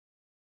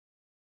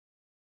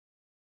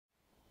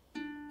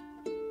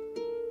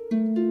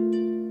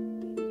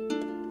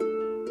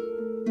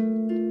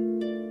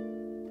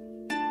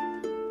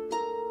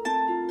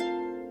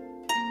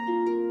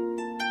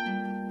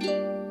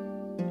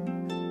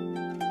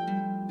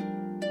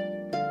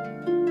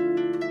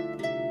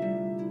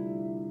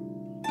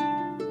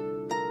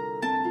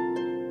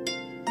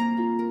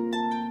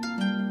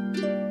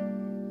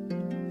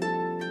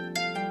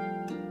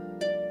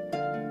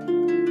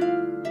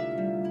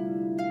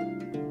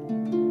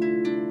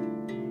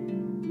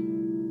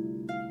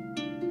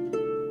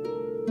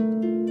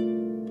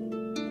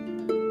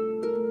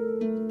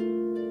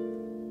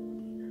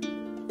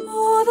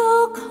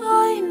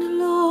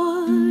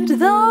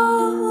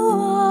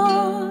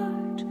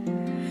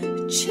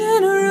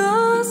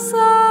generous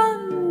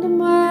and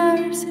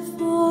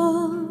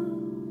merciful.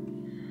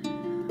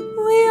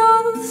 We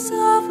are the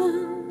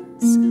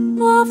servants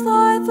of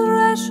thy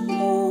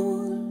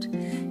threshold,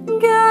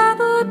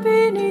 gathered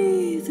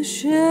beneath the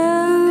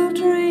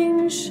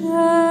sheltering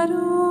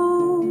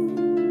shadow,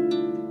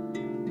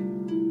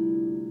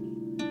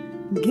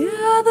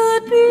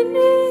 gathered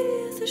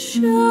beneath the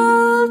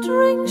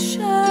sheltering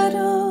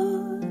shadow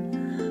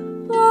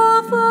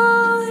of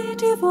thy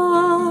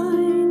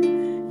divine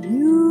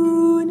unity.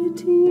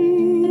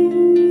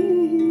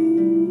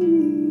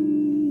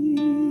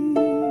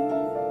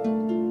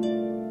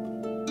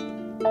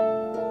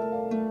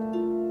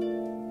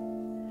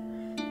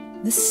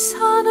 The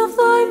sun of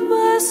thy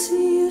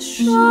mercy is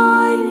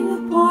shining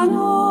upon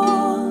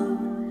all,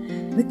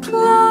 the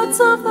clouds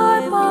of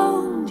thy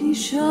bounty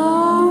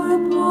shower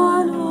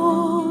upon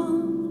all.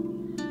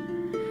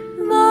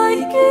 Thy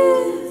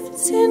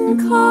gifts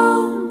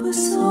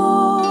encompass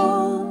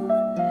all,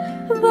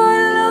 thy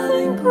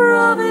loving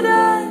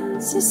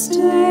providence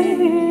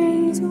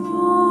sustains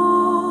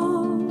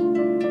all.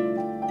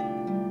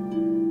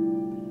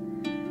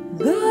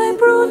 Thy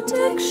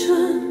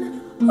protection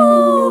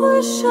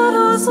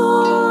overshadows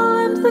all,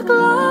 and the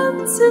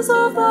glances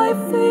of thy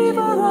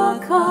favor are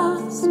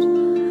cast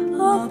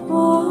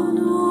upon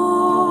all,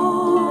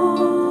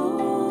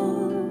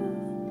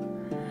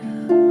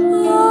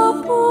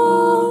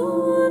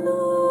 upon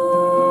all.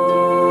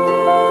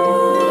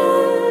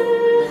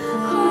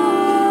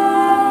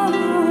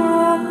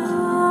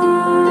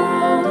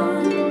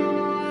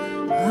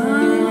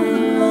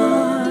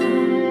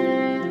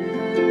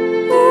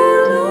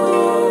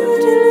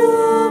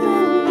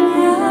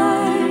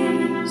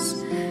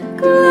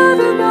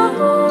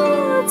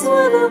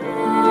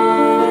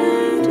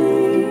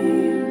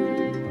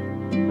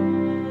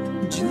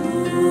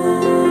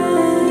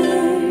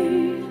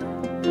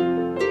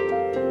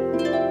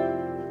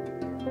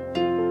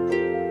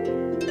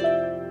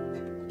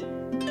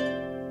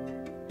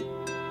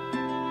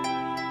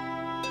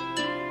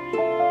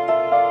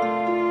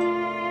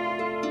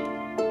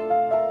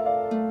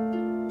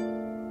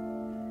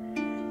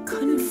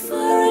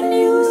 Confer a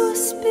new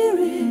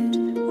spirit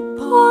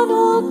upon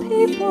all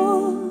people,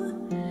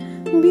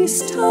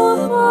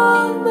 bestow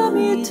upon them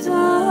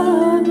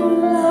eternal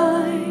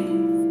life,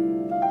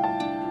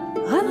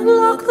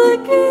 unlock the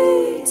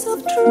gates of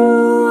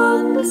true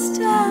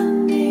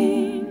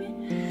understanding,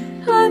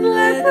 and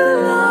let the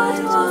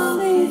light of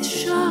faith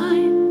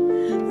shine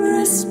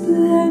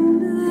resplendent.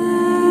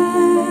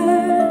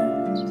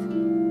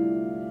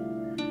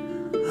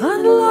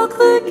 Unlock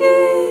the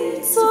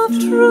gates of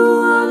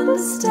true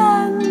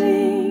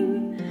understanding,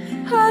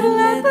 and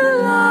let the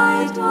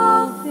light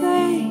of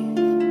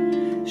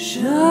faith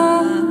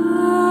shine.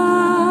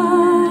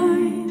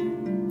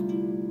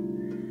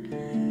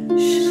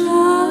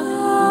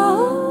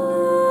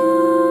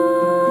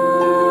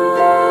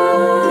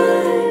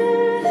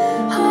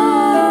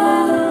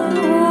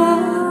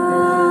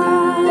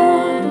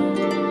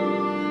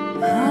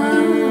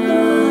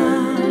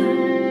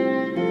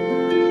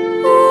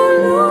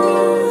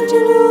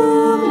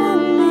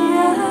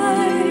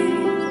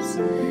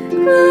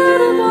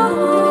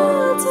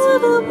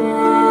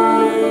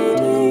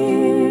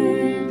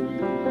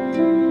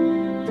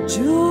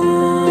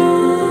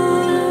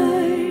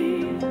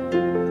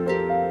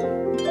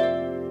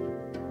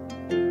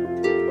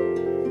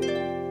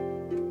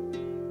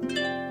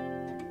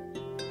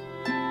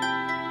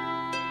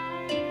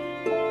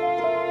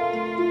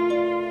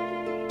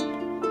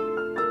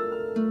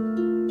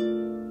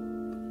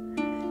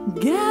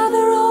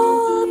 Gather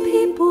all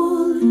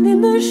people in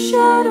the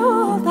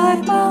shadow of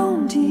thy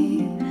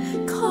bounty,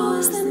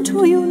 cause them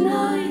to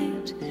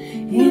unite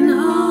in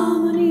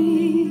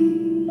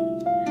harmony,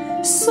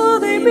 so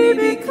they may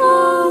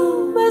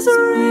become as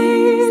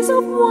rays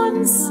of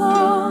one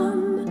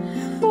sun,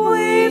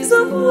 waves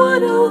of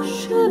one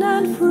ocean,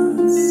 and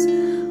fruits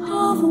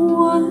of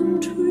one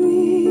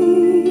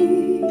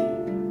tree.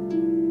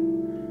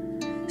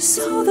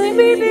 So they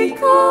may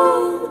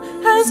become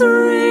as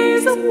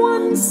rays of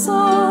one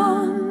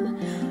sun,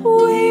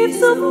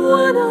 waves of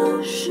one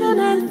ocean,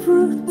 and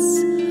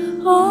fruits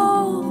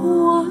of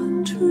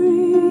one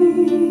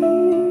tree.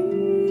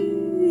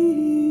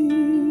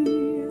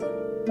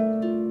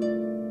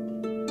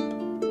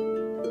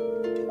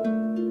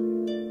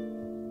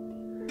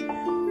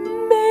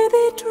 May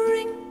they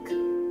drink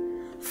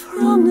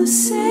from the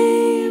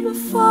same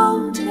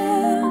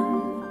fountain,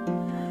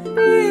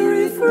 be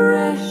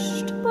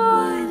refreshed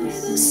by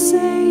the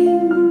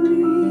same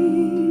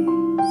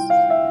breeze.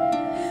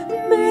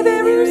 May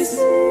they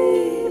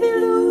receive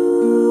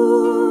illumination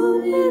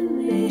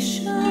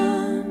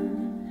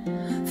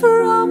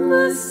from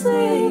the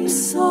same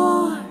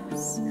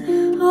source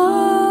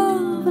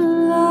of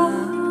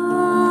light.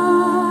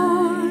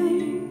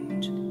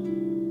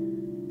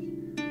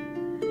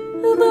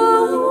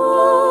 Thou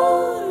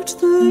art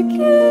the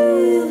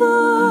giver,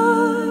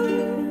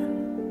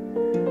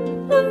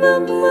 and the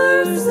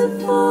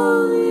merciful